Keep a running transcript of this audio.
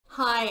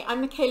Hi,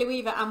 I'm Michaela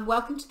Weaver and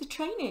welcome to the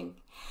training.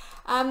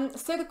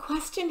 So the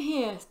question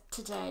here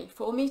today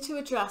for me to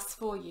address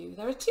for you,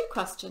 there are two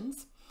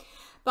questions,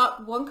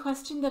 but one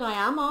question that I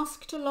am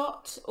asked a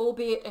lot,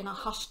 albeit in a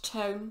hushed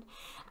tone,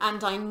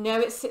 and I know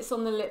it sits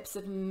on the lips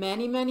of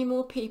many, many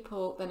more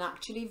people than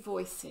actually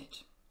voice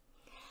it.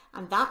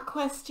 And that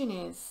question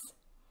is,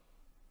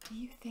 do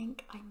you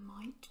think I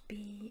might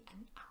be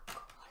an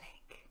alcoholic?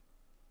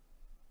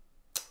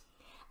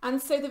 And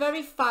so the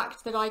very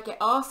fact that I get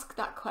asked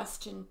that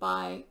question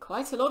by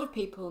quite a lot of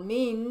people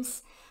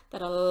means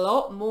that a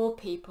lot more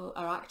people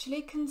are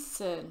actually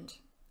concerned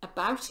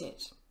about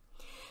it.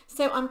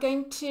 So I'm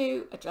going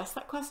to address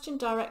that question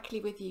directly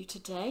with you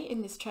today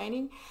in this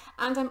training,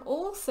 and I'm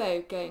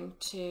also going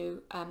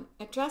to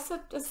address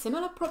a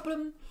similar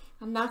problem,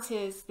 and that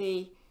is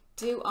the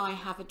do I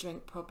have a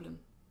drink problem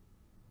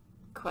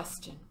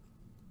question.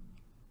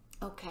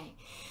 Okay,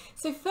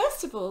 so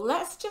first of all,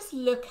 let's just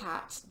look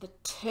at the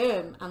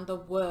term and the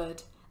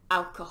word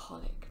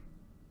alcoholic.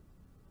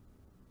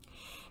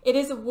 It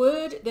is a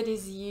word that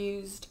is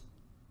used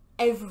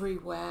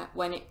everywhere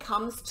when it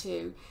comes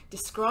to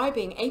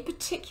describing a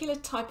particular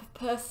type of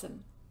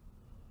person.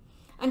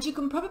 And you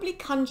can probably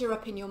conjure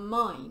up in your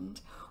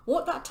mind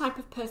what that type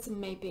of person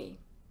may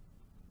be.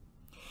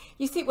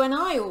 You see, when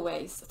I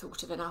always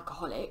thought of an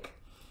alcoholic,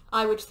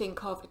 I would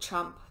think of a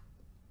tramp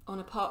on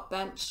a park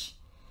bench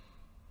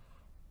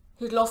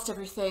who'd lost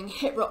everything,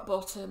 hit rock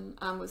bottom,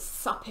 and was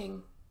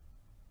supping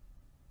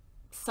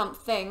some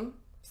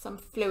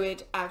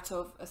fluid out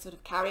of a sort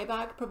of carrier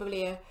bag,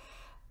 probably a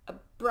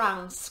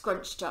brown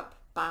scrunched up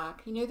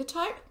bag. You know the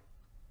type?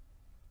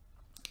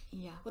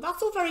 Yeah, well,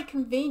 that's all very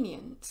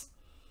convenient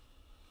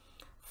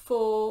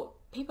for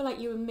people like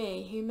you and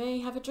me who may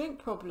have a drink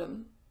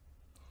problem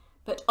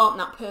but aren't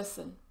that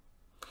person.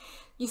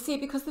 You see,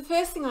 because the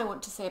first thing I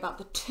want to say about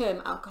the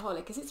term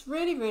alcoholic is it's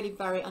really, really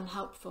very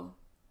unhelpful.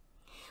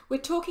 We're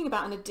talking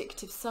about an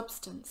addictive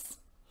substance.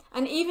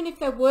 And even if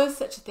there were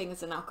such a thing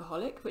as an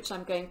alcoholic, which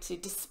I'm going to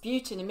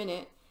dispute in a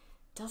minute,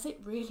 does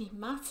it really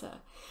matter?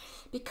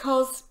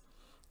 Because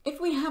if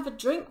we have a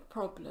drink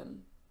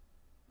problem,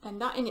 then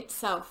that in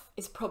itself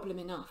is problem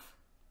enough.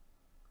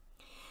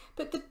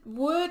 But the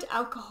word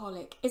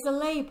alcoholic is a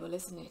label,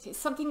 isn't it? It's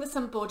something that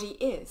somebody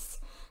is.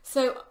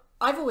 So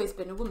I've always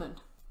been a woman.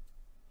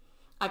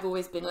 I've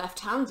always been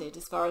left-handed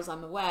as far as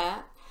I'm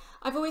aware.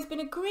 I've always been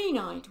a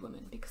green-eyed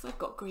woman because I've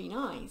got green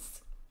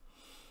eyes.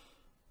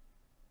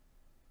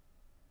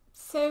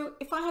 So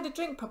if I had a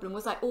drink problem,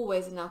 was I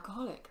always an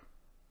alcoholic?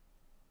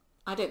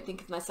 I don't think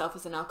of myself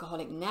as an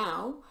alcoholic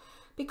now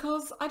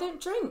because I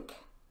don't drink.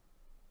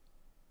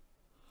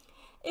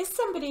 Is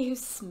somebody who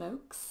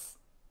smokes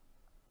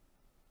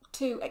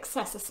to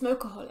excess a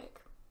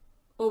smokeaholic?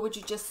 Or would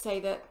you just say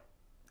that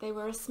they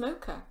were a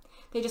smoker?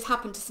 They just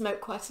happened to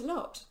smoke quite a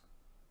lot.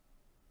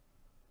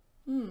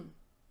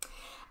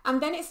 And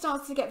then it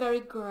starts to get very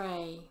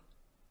grey.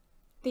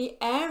 The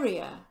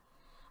area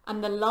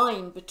and the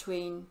line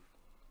between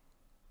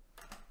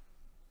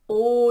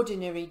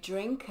ordinary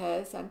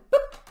drinkers and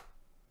boop,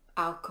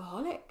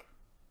 alcoholic.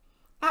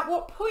 At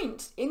what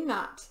point in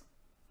that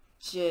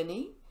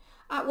journey,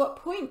 at what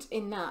point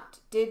in that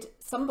did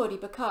somebody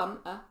become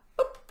a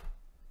boop,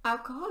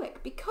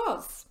 alcoholic?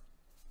 Because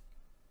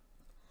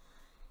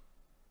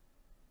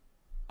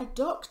a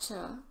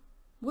doctor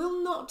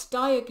will not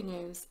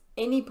diagnose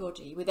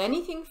anybody with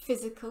anything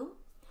physical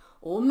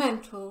or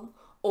mental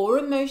or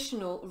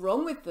emotional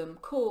wrong with them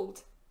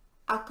called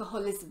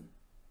alcoholism.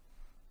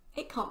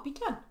 It can't be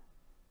done.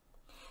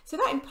 So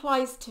that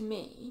implies to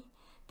me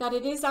that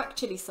it is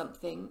actually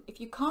something, if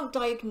you can't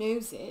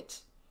diagnose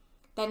it,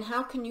 then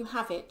how can you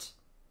have it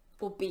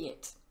or be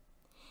it?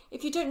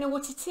 If you don't know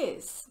what it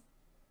is,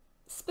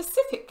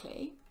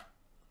 specifically,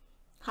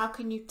 how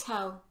can you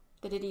tell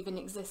that it even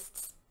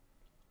exists?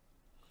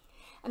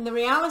 And the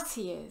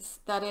reality is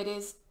that it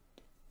is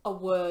a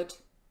word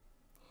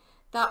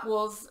that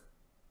was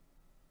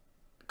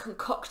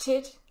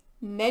concocted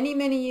many,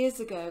 many years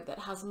ago that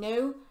has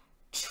no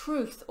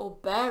truth or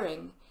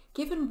bearing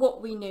given what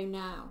we know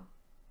now.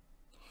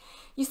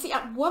 You see,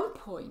 at one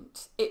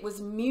point it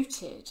was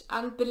muted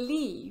and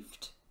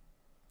believed,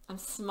 I'm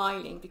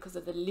smiling because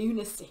of the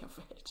lunacy of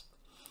it,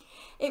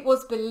 it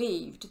was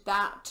believed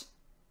that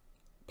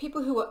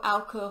people who were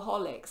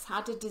alcoholics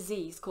had a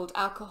disease called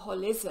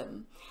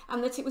alcoholism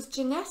and that it was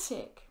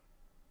genetic.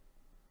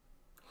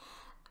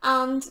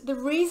 And the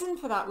reason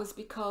for that was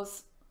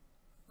because,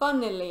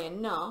 funnily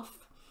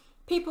enough,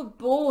 people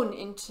born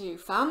into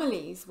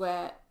families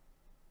where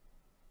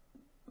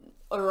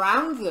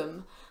around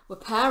them were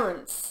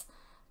parents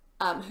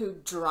who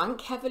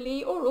drank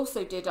heavily or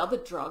also did other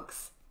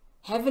drugs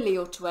heavily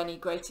or to any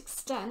great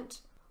extent,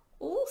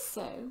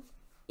 also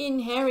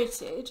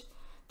inherited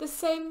the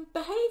same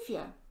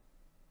behaviour.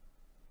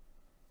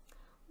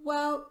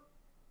 Well,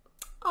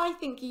 I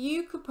think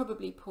you could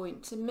probably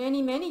point to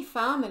many, many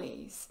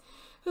families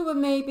who were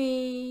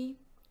maybe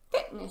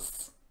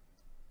fitness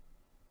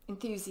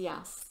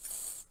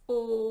enthusiasts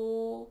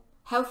or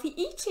healthy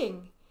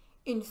eating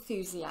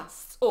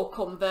enthusiasts, or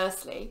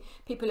conversely,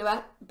 people who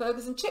eat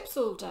burgers and chips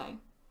all day.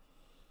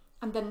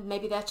 And then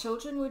maybe their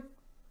children would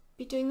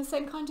be doing the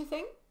same kind of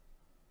thing.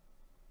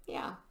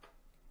 Yeah.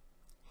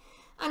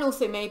 And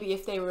also maybe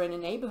if they were in a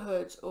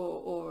neighbourhood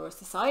or a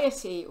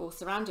society or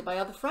surrounded by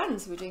other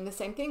friends who were doing the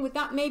same thing, would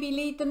that maybe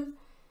lead them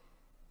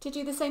to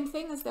do the same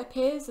thing as their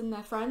peers and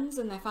their friends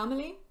and their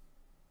family?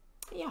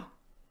 Yeah.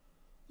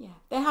 Yeah.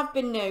 There have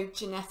been no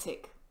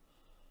genetic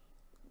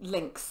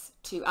links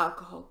to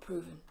alcohol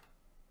proven.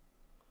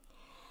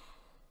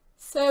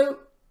 So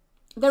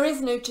there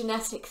is no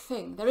genetic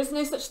thing. There is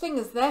no such thing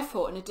as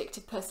therefore an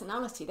addictive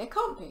personality. There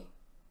can't be.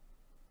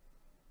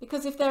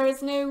 Because if there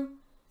is no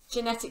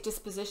genetic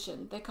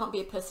disposition, there can't be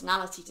a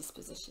personality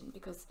disposition,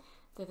 because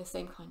they're the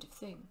same kind of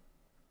thing.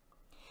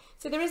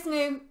 So there is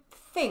no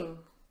thing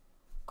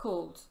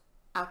called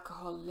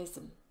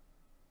alcoholism.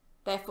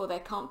 Therefore there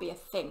can't be a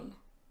thing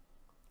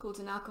called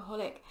an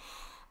alcoholic.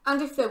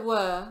 And if there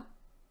were,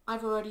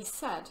 I've already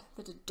said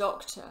that a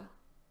doctor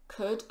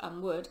could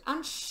and would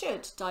and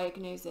should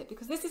diagnose it,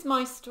 because this is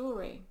my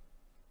story.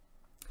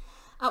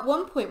 At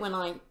one point when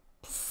I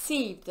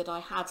perceived that I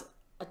had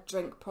a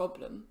drink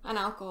problem, an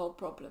alcohol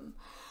problem,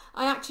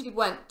 I actually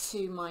went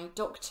to my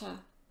doctor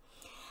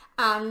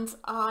and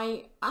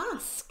I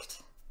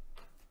asked,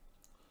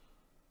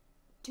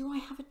 do I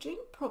have a drink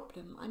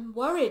problem? I'm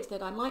worried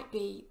that I might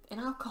be an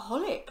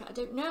alcoholic. I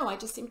don't know. I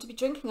just seem to be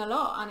drinking a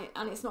lot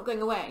and it's not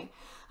going away.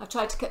 I've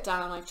tried to cut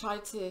down. I've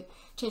tried to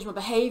change my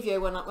behaviour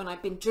when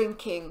I've been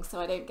drinking,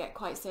 so I don't get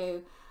quite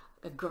so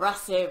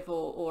aggressive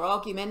or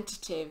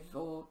argumentative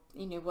or,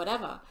 you know,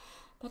 whatever.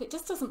 But it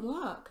just doesn't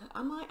work.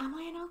 Am I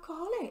an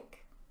alcoholic?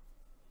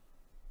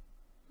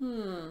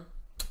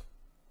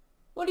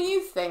 What do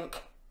you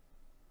think?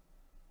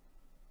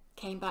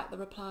 Came back the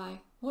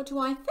reply. What do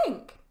I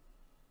think?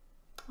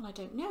 Well, I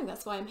don't know.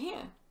 That's why I'm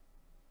here.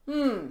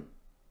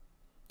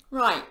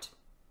 Right.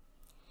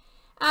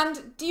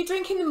 And do you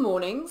drink in the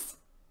mornings?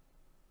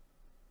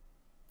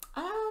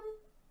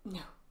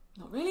 No,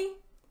 not really.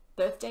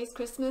 Birthdays,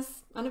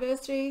 Christmas,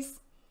 anniversaries,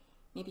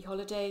 maybe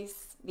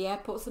holidays, the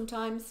airport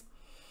sometimes.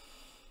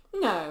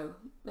 No,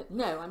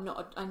 I'm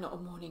not a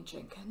morning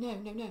drinker. No.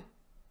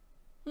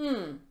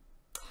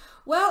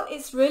 Well,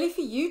 it's really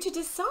for you to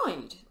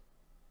decide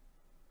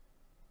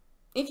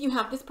if you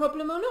have this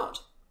problem or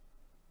not.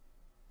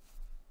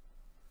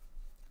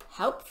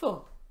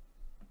 Helpful.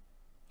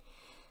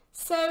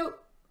 So,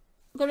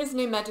 there is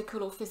no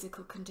medical or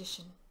physical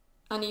condition,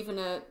 and even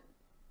a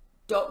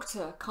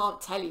doctor can't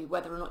tell you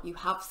whether or not you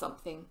have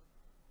something.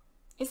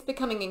 It's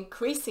becoming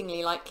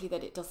increasingly likely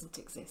that it doesn't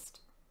exist.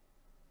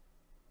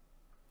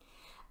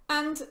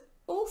 And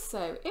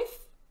also, if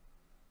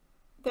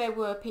there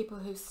were people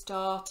who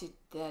started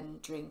then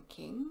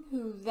drinking,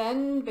 who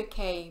then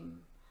became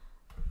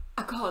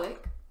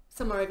alcoholic,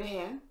 somewhere over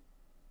here,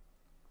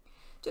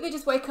 do they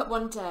just wake up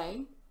one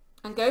day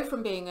and go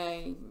from being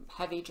a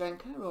heavy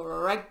drinker or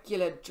a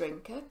regular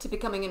drinker to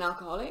becoming an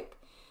alcoholic?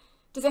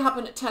 Does it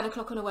happen at 10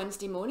 o'clock on a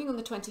Wednesday morning on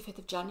the 25th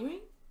of January?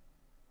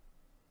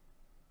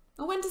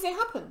 Or when does it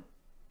happen?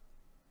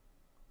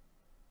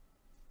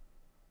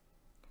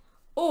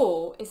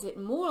 Or is it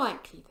more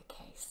likely the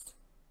case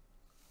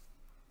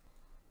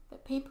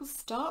that people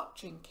start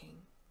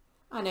drinking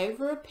and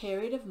over a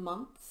period of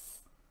months,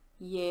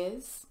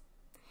 years,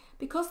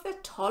 because their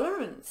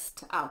tolerance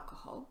to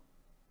alcohol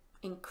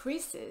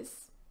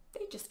increases,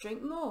 they just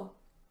drink more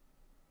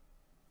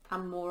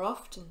and more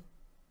often?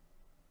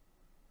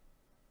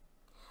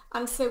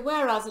 And so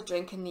whereas a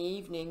drink in the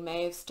evening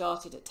may have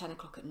started at 10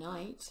 o'clock at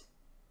night,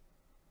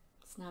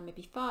 it's now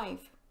maybe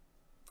 5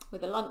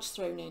 with a lunch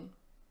thrown in.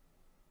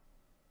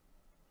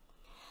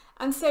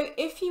 And so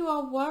if you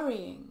are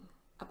worrying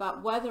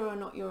about whether or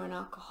not you're an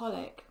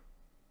alcoholic,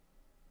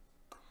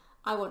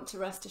 I want to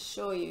rest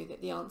assure you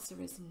that the answer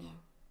is no.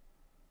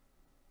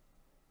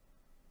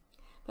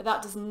 But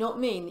that does not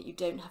mean that you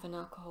don't have an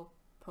alcohol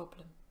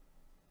problem.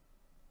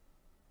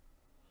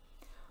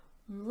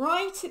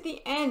 Right at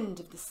the end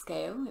of the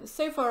scale, it was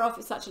so far off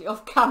it's actually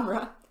off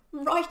camera,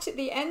 right at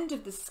the end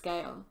of the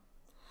scale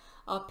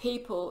are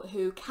people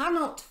who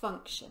cannot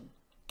function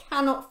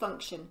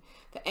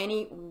for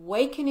any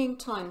wakening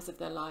times of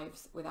their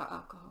lives without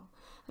alcohol.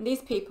 And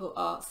these people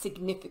are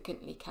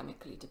significantly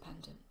chemically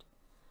dependent.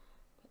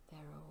 But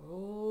there are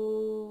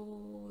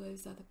all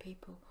those other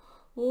people,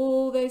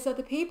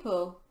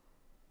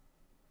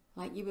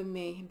 like you and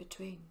me in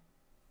between.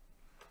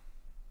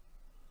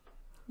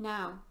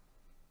 Now,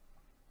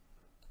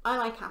 I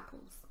like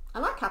apples. I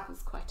like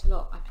apples quite a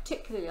lot. I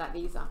particularly like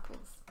these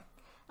apples.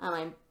 And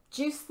I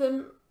juice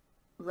them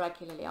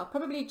regularly. I'll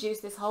probably juice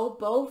this whole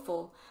bowl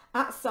full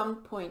at some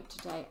point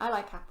today. I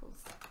like apples.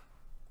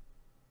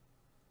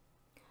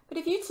 But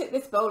if you took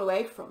this bowl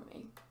away from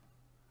me,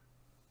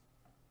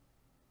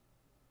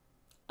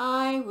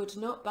 I would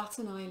not bat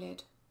an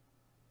eyelid.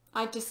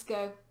 I'd just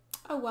go,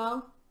 oh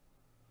well,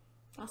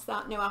 that's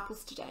that, no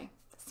apples today.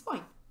 That's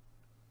fine.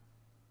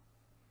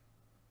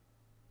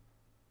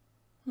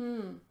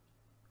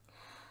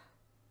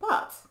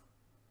 But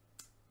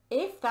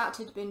if that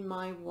had been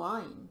my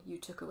wine you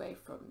took away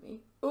from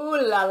me,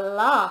 ooh la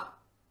la,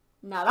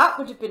 now that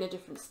would have been a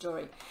different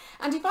story.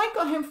 And if I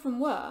got home from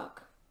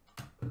work,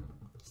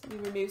 just let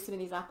me remove some of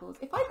these apples.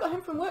 If I got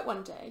home from work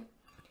one day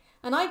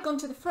and I'd gone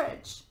to the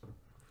fridge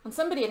and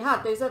somebody had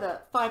had those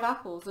other 5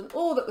 apples and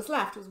all that was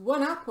left was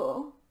 1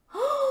 apple,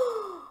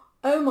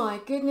 oh my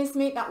goodness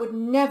me, that would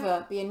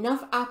never be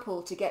enough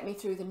apple to get me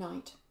through the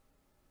night.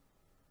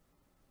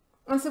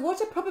 And so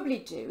what I'd probably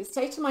do is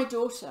say to my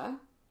daughter,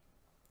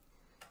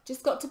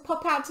 just got to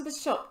pop out to the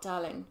shop,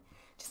 darling.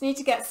 Just need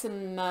to get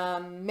some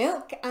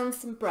milk and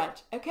some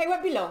bread. Okay,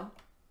 won't be long.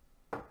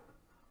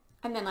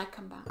 And then I'd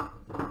come back.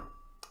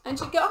 And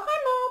she'd go, hi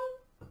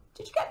Mum,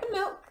 did you get the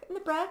milk and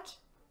the bread?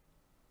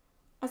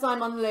 As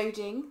I'm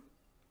unloading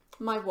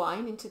my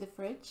wine into the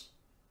fridge.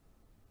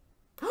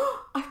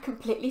 I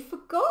completely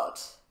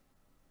forgot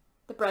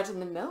the bread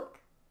and the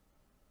milk.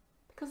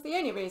 Because the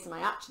only reason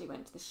I actually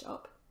went to the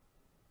shop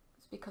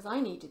was because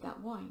I needed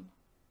that wine.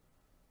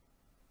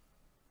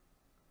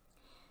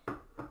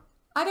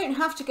 I don't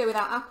have to go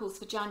without apples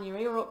for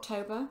January or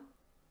October.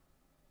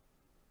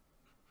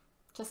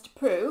 Just to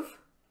prove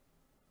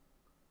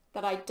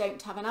that I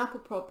don't have an apple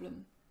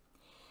problem.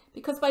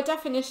 Because by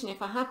definition,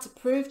 if I had to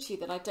prove to you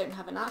that I don't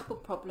have an apple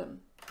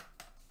problem,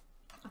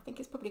 I think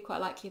it's probably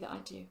quite likely that I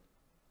do.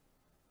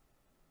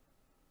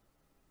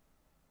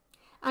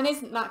 And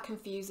isn't that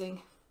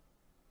confusing?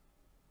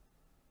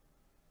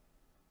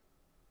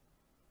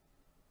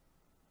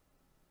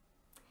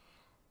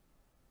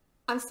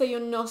 And so you're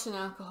not an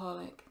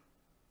alcoholic.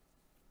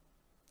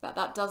 But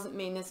that doesn't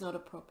mean there's not a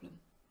problem.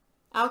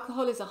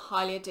 Alcohol is a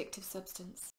highly addictive substance.